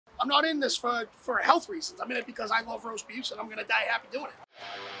I'm not in this for health reasons. I'm in it because I love roast beefs and I'm gonna die happy doing it.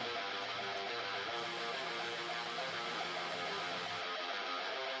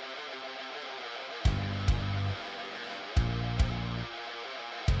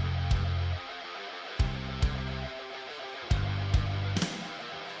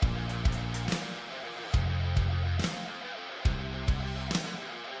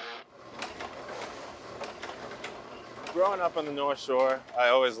 Growing up on the North Shore, I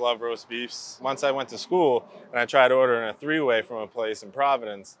always loved roast beefs. Once I went to school and I tried ordering a three-way from a place in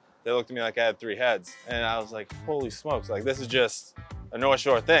Providence, they looked at me like I had 3 heads. And I was like, holy smokes, like this is just a North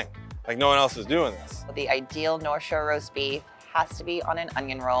Shore thing. Like no one else is doing this. The ideal North Shore roast beef has to be on an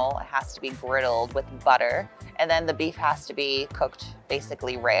onion roll. It has to be griddled with butter. And then the beef has to be cooked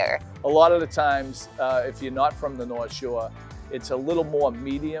basically rare. A lot of the times, if you're not from the North Shore, it's a little more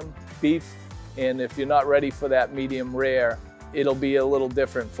medium beef. And if you're not ready for that medium rare, it'll be a little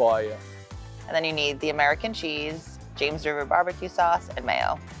different for you. And then you need the American cheese, James River barbecue sauce, and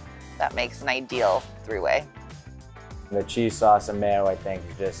mayo. That makes an ideal 3-way. The cheese sauce and mayo, I think,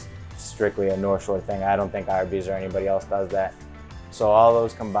 is just strictly a North Shore thing. I don't think Arby's or anybody else does that. So all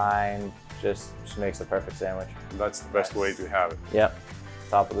those combined just makes the perfect sandwich. That's the best way to have it. Yep,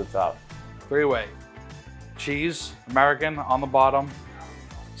 top of the top. 3-way. Cheese, American on the bottom.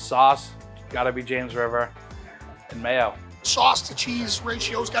 Sauce, gotta be James River, and mayo. Sauce to cheese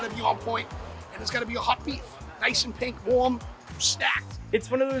ratio's gotta be on point, and it's gotta be a hot beef. Nice and pink, warm, stacked.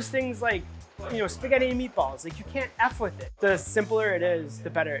 It's one of those things like, you know, spaghetti and meatballs. Like you can't F with it. The simpler it is, the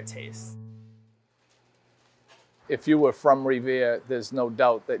better it tastes. If you were from Revere, there's no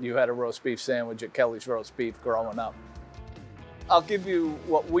doubt that you had a roast beef sandwich at Kelly's Roast Beef growing up. I'll give you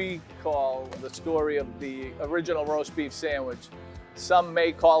what we call the story of the original roast beef sandwich. Some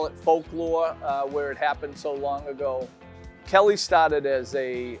may call it folklore, where it happened so long ago. Kelly started as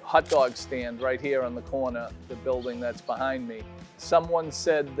a hot dog stand right here on the corner, the building that's behind me. Someone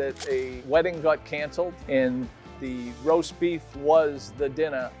said that a wedding got canceled and the roast beef was the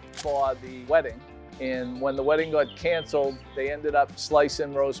dinner for the wedding. And when the wedding got canceled, they ended up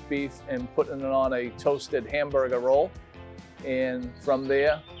slicing roast beef and putting it on a toasted hamburger roll. And from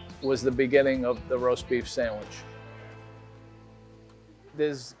there was the beginning of the roast beef sandwich.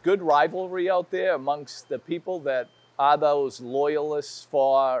 There's good rivalry out there amongst the people that are those loyalists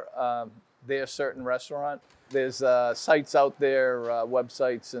for their certain restaurant. There's sites out there,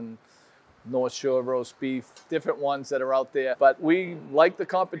 websites and North Shore roast beef, different ones that are out there. But we like the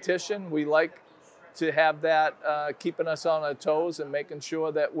competition. We like to have that keeping us on our toes and making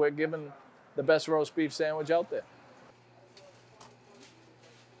sure that we're giving the best roast beef sandwich out there.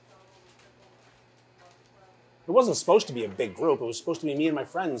 It wasn't supposed to be a big group. It was supposed to be me and my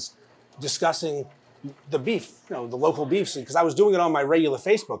friends discussing the beef, you know, the local beefs, because I was doing it on my regular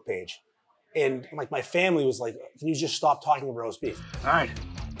Facebook page. And like my family was like, can you just stop talking about roast beef? All right,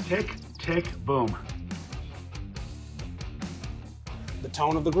 tick, tick, boom. The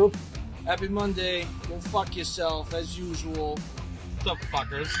tone of the group? Happy Monday, go fuck yourself, as usual. What's up,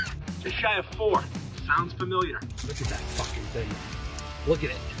 fuckers? Just shy of 4. Sounds familiar. Look at that fucking thing. Look at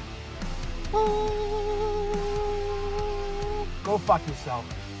it. Go fuck yourself.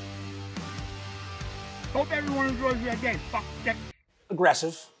 Hope everyone enjoys their day. Fuck dick.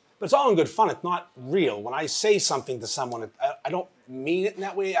 Aggressive, but it's all in good fun. It's not real. When I say something to someone, I don't mean it in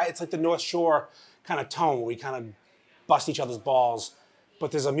that way. It's like the North Shore kind of tone where we kind of bust each other's balls,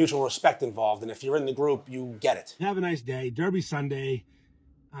 but there's a mutual respect involved. And if you're in the group, you get it. Have a nice day. Derby Sunday.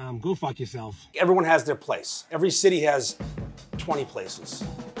 Go fuck yourself. Everyone has their place. Every city has 20 places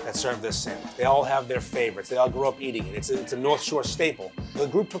that serve this sandwich. They all have their favorites. They all grew up eating it. It's a North Shore staple. The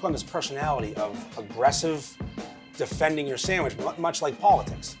group took on this personality of aggressive, defending your sandwich, much like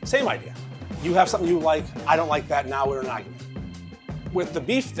politics. Same idea. You have something you like, I don't like that, now we're in an argument. With the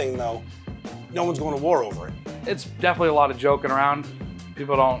beef thing though, no one's going to war over it. It's definitely a lot of joking around.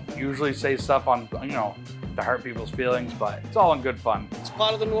 People don't usually say stuff on, you know, to hurt people's feelings, but it's all in good fun. It's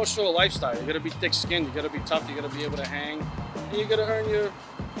part of the North Shore lifestyle. You gotta be thick-skinned, you gotta be tough, you gotta be able to hang, and you gotta earn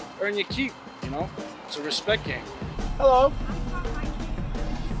your keep, you know? It's a respect game. Hello.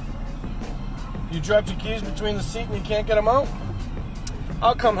 You dropped your keys between the seat and you can't get them out?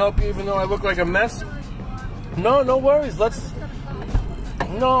 I'll come help you even though I look like a mess. No, no worries. Let's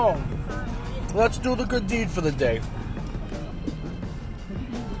do the good deed for the day.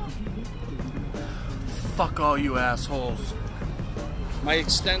 Fuck all you assholes. My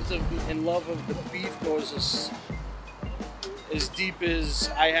extent in love of the beef goes as deep as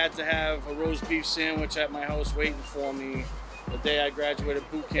I had to have a roast beef sandwich at my house waiting for me the day I graduated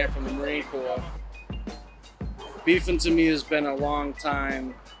boot camp from the Marine Corps. Beefing to me has been a long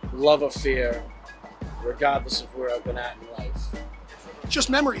time love affair, regardless of where I've been at in life. Just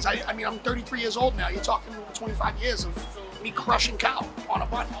memories. I mean, I'm 33 years old now. You're talking 25 years of me crushing cow on a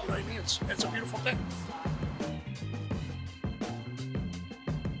bun. You know what I mean? It's a beautiful thing.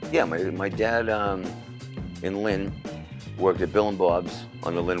 Yeah, my dad in Lynn worked at Bill and Bob's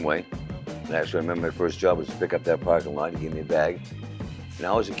on the Lynnway. And actually, I remember my first job was to pick up that parking lot. He gave me a bag. And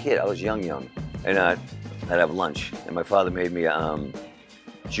I was a kid. I was young. And I'd have lunch. And my father made me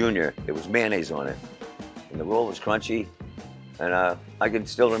Junior. It was mayonnaise on it. And the roll was crunchy. And I can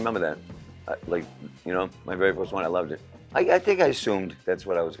still remember that. Like, you know, my very first one, I loved it. I think I assumed that's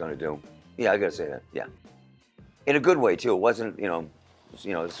what I was going to do. Yeah, I got to say that, yeah. In a good way, too. It wasn't, you know,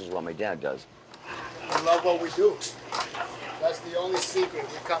 this is what my dad does. We love what we do. That's the only secret.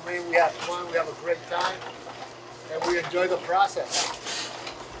 We come in, we have fun, we have a great time, and we enjoy the process.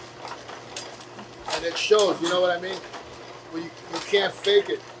 And it shows, you know what I mean? You can't fake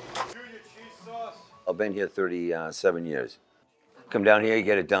it. I've been here 37 years. Come down here, you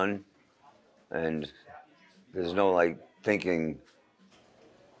get it done, and there's no, like, thinking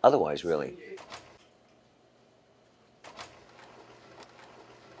otherwise, really.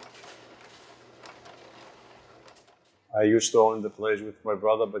 I used to own the place with my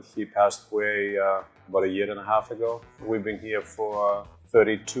brother, but he passed away about a year and a half ago. We've been here for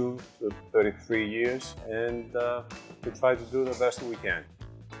 32 to 33 years, and we try to do the best we can.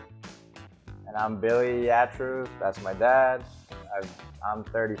 And I'm Billy Yatru, that's my dad. I'm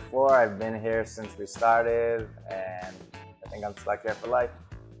 34, I've been here since we started, and I think I'm stuck here for life.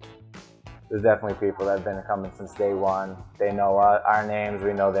 There's definitely people that have been coming since day one. They know our names,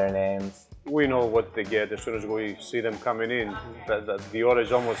 we know their names. We know what they get as soon as we see them coming in. The order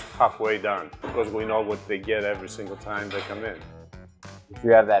is almost halfway done because we know what they get every single time they come in. If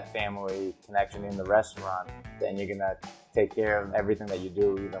you have that family connection in the restaurant, then you're gonna take care of everything that you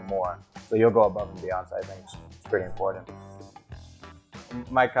do even more. So you'll go above and beyond, so I think it's pretty important.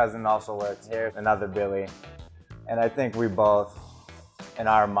 My cousin also works here, another Billy, and I think we both, in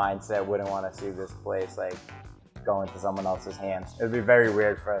our mindset, wouldn't want to see this place like go into someone else's hands. It'd be very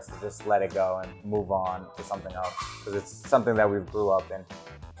weird for us to just let it go and move on to something else, because it's something that we grew up in.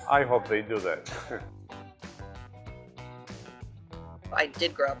 I hope they do that. I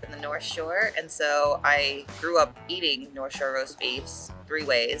did grow up in the North Shore, and so I grew up eating North Shore roast beefs 3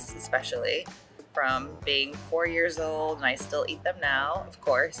 ways, especially from being 4 years old, and I still eat them now, of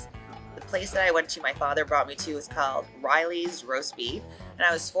course. The place that I went to, my father brought me to, was called Riley's Roast Beef, and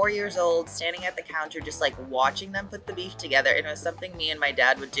I was 4 years old, standing at the counter just like watching them put the beef together, and it was something me and my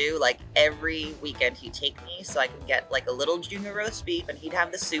dad would do. Like every weekend he'd take me so I could get like a little junior roast beef, and he'd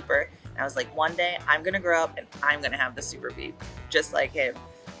have the super, and I was like, one day I'm gonna grow up and I'm gonna have the super beef just like him.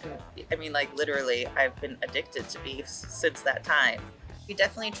 And, I mean, like literally I've been addicted to beefs since that time. We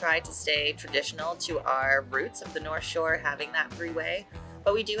definitely tried to stay traditional to our roots of the North Shore, having that 3-way.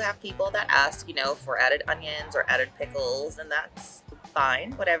 But we do have people that ask, you know, for added onions or added pickles, and that's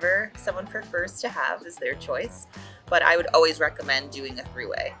fine. Whatever someone prefers to have is their choice. But I would always recommend doing a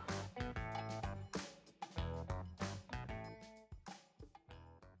 3-way.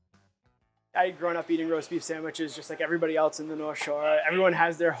 I'd grown up eating roast beef sandwiches just like everybody else in the North Shore. Everyone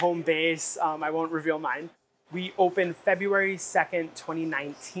has their home base. I won't reveal mine. We opened February 2nd,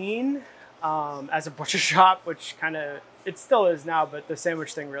 2019 as a butcher shop, which kind of, it still is now, but the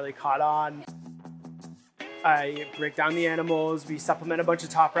sandwich thing really caught on. I break down the animals. We supplement a bunch of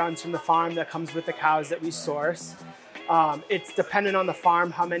top rounds from the farm that comes with the cows that we source. It's dependent on the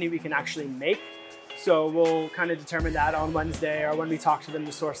farm how many we can actually make. So we'll kind of determine that on Wednesday or when we talk to them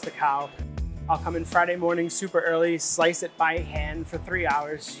to source the cow. I'll come in Friday morning super early, slice it by hand for 3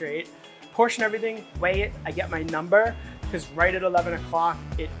 hours straight, portion everything, weigh it, I get my number, because right at 11 o'clock,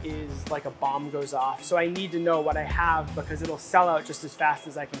 it is like a bomb goes off. So I need to know what I have because it'll sell out just as fast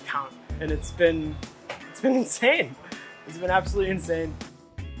as I can count. And it's been insane. It's been absolutely insane.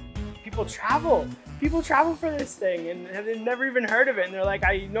 People travel for this thing and they've never even heard of it. And they're like,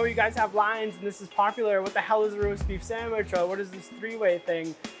 I know you guys have lines and this is popular. What the hell is a roast beef sandwich? Or what is this 3-way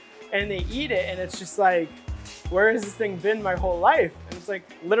thing? And they eat it and it's just like, where has this thing been my whole life? And it's like,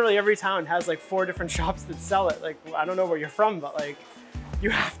 literally every town has like 4 different shops that sell it. Like, I don't know where you're from, but like, you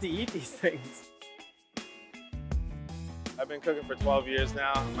have to eat these things. I've been cooking for 12 years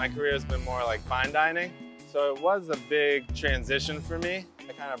now. My career has been more like fine dining. So it was a big transition for me.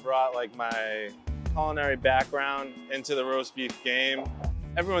 I kind of brought like my culinary background into the roast beef game.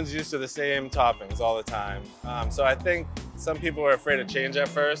 Everyone's used to the same toppings all the time. So I think some people were afraid of change at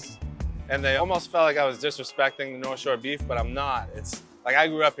first. And they almost felt like I was disrespecting the North Shore beef, but I'm not. It's like I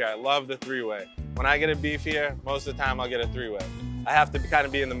grew up here. I love the 3-way. When I get a beef here, most of the time I'll get a 3-way. I have to kind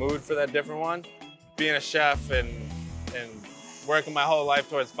of be in the mood for that different one. Being a chef and working my whole life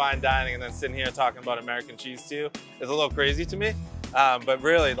towards fine dining and then sitting here talking about American cheese to you is a little crazy to me. But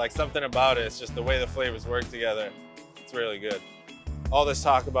really, like, something about it, it's just the way the flavors work together. It's really good. All this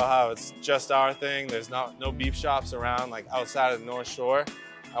talk about how it's just our thing, there's no beef shops around, like, outside of the North Shore.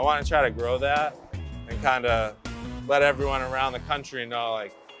 I want to try to grow that and kind of let everyone around the country know,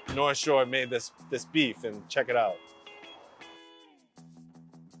 like, North Shore made this beef and check it out.